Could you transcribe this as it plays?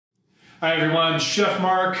Hi everyone, Chef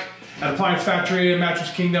Mark at Appliance Factory in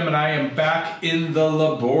Mattress Kingdom, and I am back in the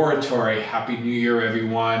laboratory. Happy New Year,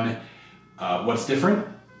 everyone. What's different?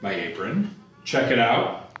 My apron. Check it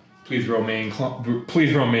out. Please remain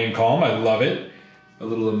calm. I love it. A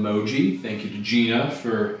little emoji. Thank you to Gina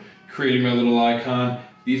for creating my little icon.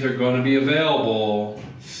 These are going to be available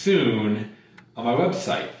soon on my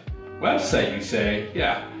website. Website, you say?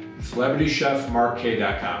 Yeah,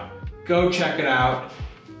 celebritychefmark.com. Go check it out.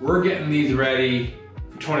 We're getting these ready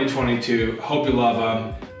for 2022. Hope you love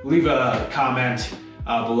them. Leave a comment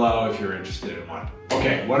below if you're interested in one.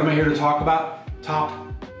 Okay, what am I here to talk about? Top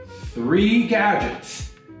 3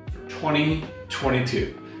 gadgets for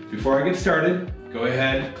 2022. Before I get started, go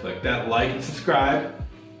ahead, click that like and subscribe.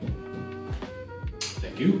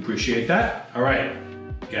 Thank you, appreciate that. All right,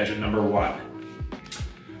 gadget number 1.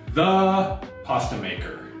 The pasta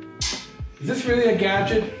maker. Is this really a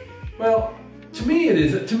gadget? Well, to me it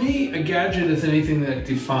is. To me, a gadget is anything that's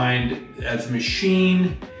defined as a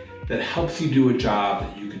machine that helps you do a job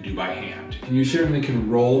that you can do by hand. And you certainly can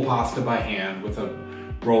roll pasta by hand with a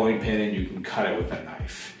rolling pin, and you can cut it with a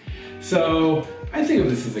knife. So I think of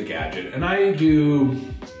this as a gadget, and I do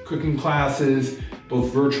cooking classes,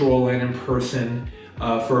 both virtual and in person,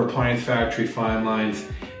 for Appliance Factory Fine Lines.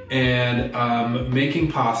 And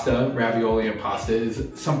making pasta, ravioli and pasta, is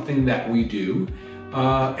something that we do.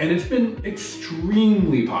 And it's been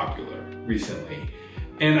extremely popular recently.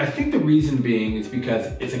 And I think the reason being is because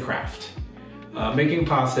it's a craft. Making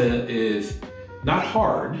pasta is not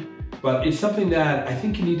hard, but it's something that I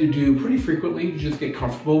think you need to do pretty frequently to just get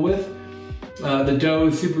comfortable with. The dough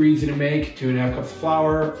is super easy to make. 2½ cups of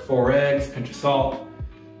flour, 4 eggs, pinch of salt,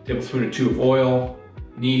 tablespoon or 2 of oil,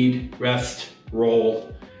 knead, rest, roll.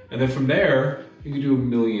 And then from there, you can do a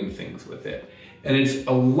million things with it. And it's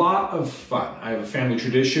a lot of fun. I have a family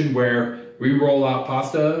tradition where we roll out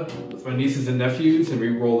pasta with my nieces and nephews, and we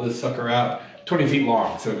roll this sucker out 20 feet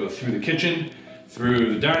long. So it goes through the kitchen,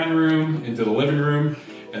 through the dining room, into the living room,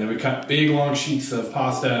 and then we cut big long sheets of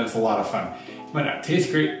pasta, and it's a lot of fun. It might not taste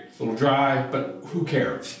great, it's a little dry, but who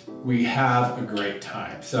cares? We have a great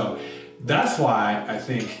time. So that's why I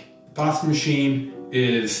think the pasta machine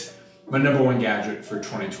is my #1 gadget for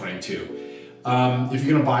 2022. If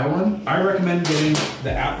you're gonna buy one, I recommend getting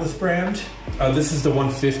the Atlas brand. This is the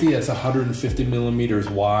 150, that's 150 millimeters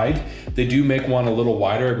wide. They do make one a little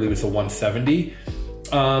wider, I believe it's a 170.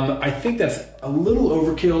 I think that's a little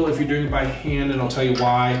overkill if you're doing it by hand, and I'll tell you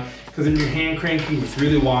why. Because in your hand cranking, it's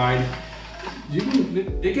really wide.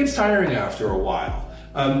 It gets tiring after a while.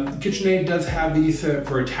 KitchenAid does have these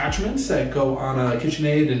for attachments that go on a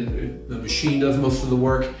KitchenAid, and the machine does most of the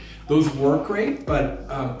work. Those work great, but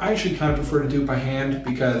I actually kind of prefer to do it by hand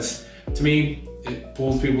because to me, it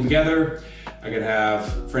pulls people together. I can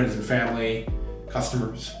have friends and family,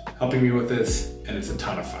 customers helping me with this, and it's a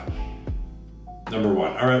ton of fun.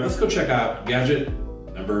 #1. All right, let's go check out gadget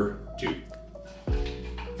number 2.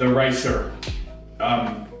 The ricer.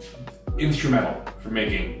 Instrumental for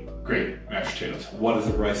making great mashed potatoes. What is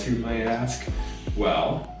a ricer, you might ask?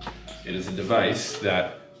 Well, it is a device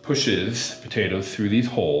that pushes potatoes through these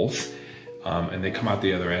holes, and they come out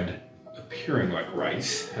the other end appearing like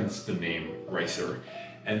rice, hence the name ricer.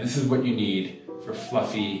 And this is what you need for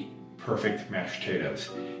fluffy, perfect mashed potatoes.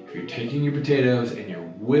 If you're taking your potatoes and you're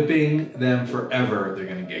whipping them forever, they're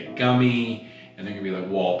gonna get gummy and they're gonna be like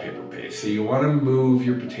wallpaper paste. So you wanna move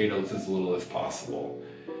your potatoes as little as possible.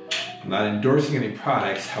 I'm not endorsing any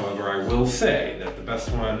products, however, I will say that the best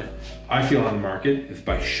one I feel on the market is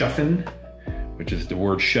by Schuffen, which is the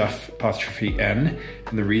word chef apostrophe N.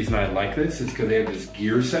 And the reason I like this is because they have this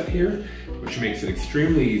gear set here, which makes it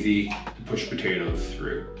extremely easy to push potatoes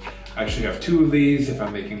through. I actually have 2 of these if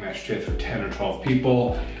I'm making mashed potatoes for 10 or 12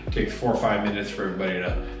 people. It takes 4 or 5 minutes for everybody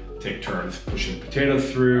to take turns pushing potatoes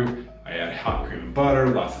through. I add hot cream and butter,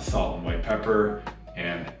 lots of salt and white pepper,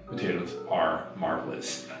 and potatoes are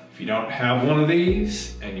marvelous. If you don't have one of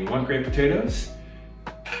these and you want great potatoes,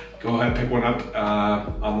 go ahead and pick one up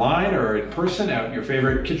online or in person at your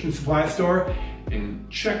favorite kitchen supply store, and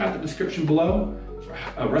check out the description below for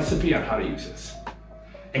a recipe on how to use this.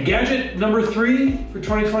 And gadget number 3 for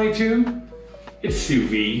 2022, it's Sous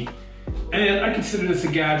Vide. And I consider this a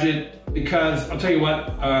gadget because I'll tell you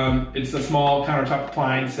what, it's a small countertop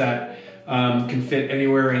appliance that can fit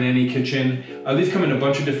anywhere in any kitchen. These come in a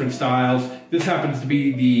bunch of different styles. This happens to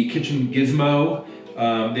be the kitchen gizmo.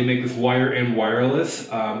 They make this wire and wireless.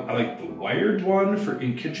 I like the wired one for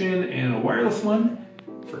in kitchen and a wireless one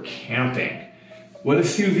for camping. What is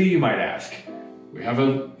Sous Vide, you might ask? We have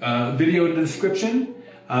a video in the description.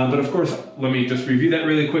 But of course, let me just review that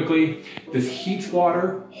really quickly. This heats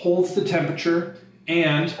water, holds the temperature,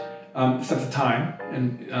 and sets a time,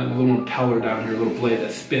 and a little impeller down here, a little blade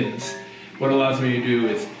that spins. What it allows me to do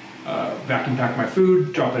is vacuum pack my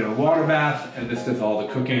food, drop it in a water bath, and this does all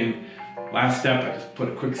the cooking. Last step, I just put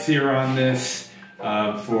a quick sear on this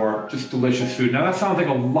for just delicious food. Now that sounds like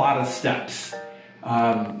a lot of steps.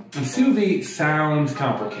 And sous vide sounds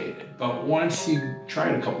complicated, but once you try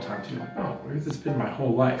it a couple times, you're like, oh, where's this been my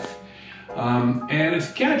whole life? And it's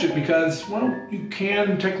a gadget because, well, you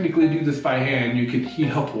can technically do this by hand. You could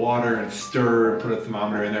heat up water and stir and put a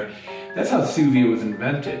thermometer in there. That's how sous vide was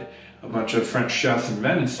invented. A bunch of French chefs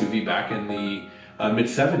invented sous vide back in the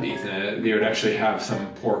mid-70s. And they would actually have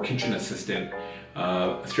some poor kitchen assistant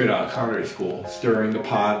straight out of culinary school, stirring the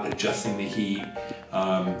pot, adjusting the heat.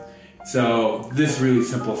 So this really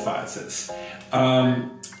simplifies this.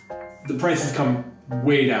 The prices come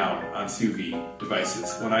way down on sous vide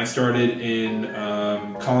devices. When I started in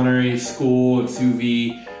culinary school, and sous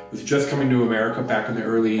vide was just coming to America back in the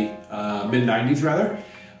early mid-90s rather,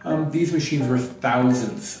 these machines were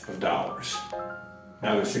thousands of dollars.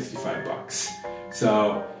 Now they're 65 bucks.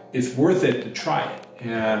 So it's worth it to try it.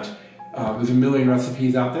 And there's a million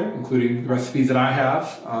recipes out there, including the recipes that I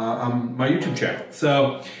have on my YouTube channel.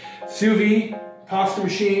 So sous vide, pasta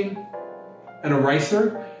machine, and a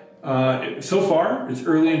ricer. So far, it's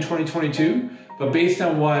early in 2022, but based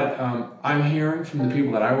on what I'm hearing from the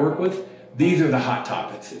people that I work with, these are the hot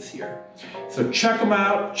topics this year. So check them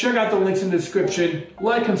out. Check out the links in the description.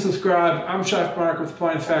 Like and subscribe. I'm Chef Mark with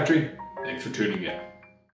Appliance Factory. Thanks for tuning in.